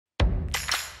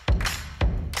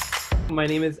My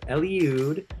name is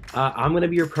Eliud. I'm going to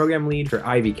be your program lead for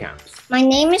Ivy Camps. My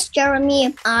name is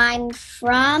Jeremy. I'm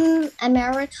from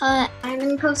America. I'm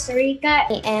in Costa Rica.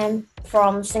 I am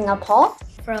from Singapore.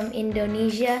 From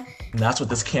Indonesia. And that's what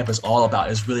this camp is all about.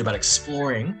 It's really about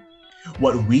exploring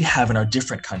what we have in our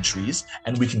different countries,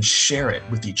 and we can share it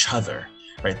with each other,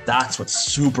 right? That's what's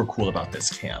super cool about this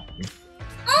camp.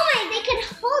 Oh my, they can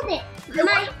hold it.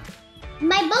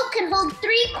 My boat can hold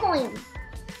 3 coins.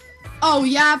 Oh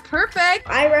yeah, perfect.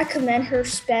 I recommend her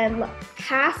spend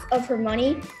half of her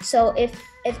money, so if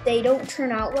they don't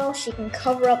turn out well, she can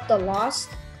cover up the loss.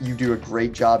 You do a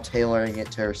great job tailoring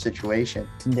it to her situation.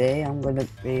 Today I'm going to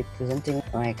be presenting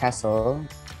my castle.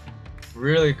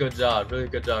 Really good job,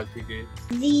 Kiki.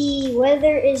 The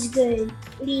weather is good.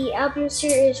 The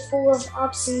atmosphere is full of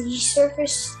oxygen. The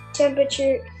surface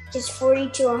temperature is 40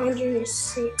 to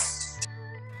 106.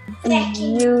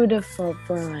 Beautiful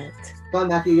prompt. Come on,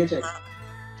 Matthew, your turn.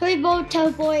 Toy boat,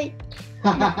 toy boy.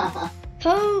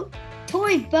 Toy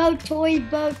boat, toy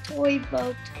boat, toy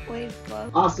boat, toy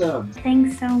boat. Awesome.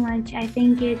 Thanks so much. I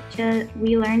think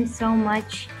we learned so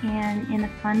much and in a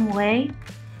fun way.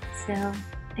 So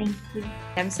thank you.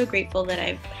 I'm so grateful that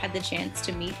I've had the chance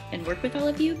to meet and work with all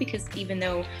of you, because even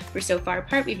though we're so far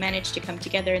apart, we've managed to come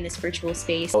together in this virtual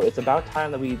space. So it's about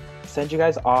time that we send you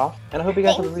guys off, and I hope you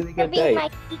guys have a really good day.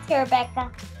 Thanks for being my teacher,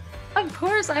 Rebecca. Of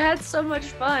course, I had so much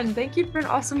fun. Thank you for an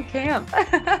awesome camp.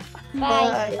 Bye.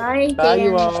 Bye. Bye,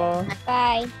 you all.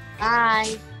 Bye.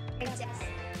 Bye.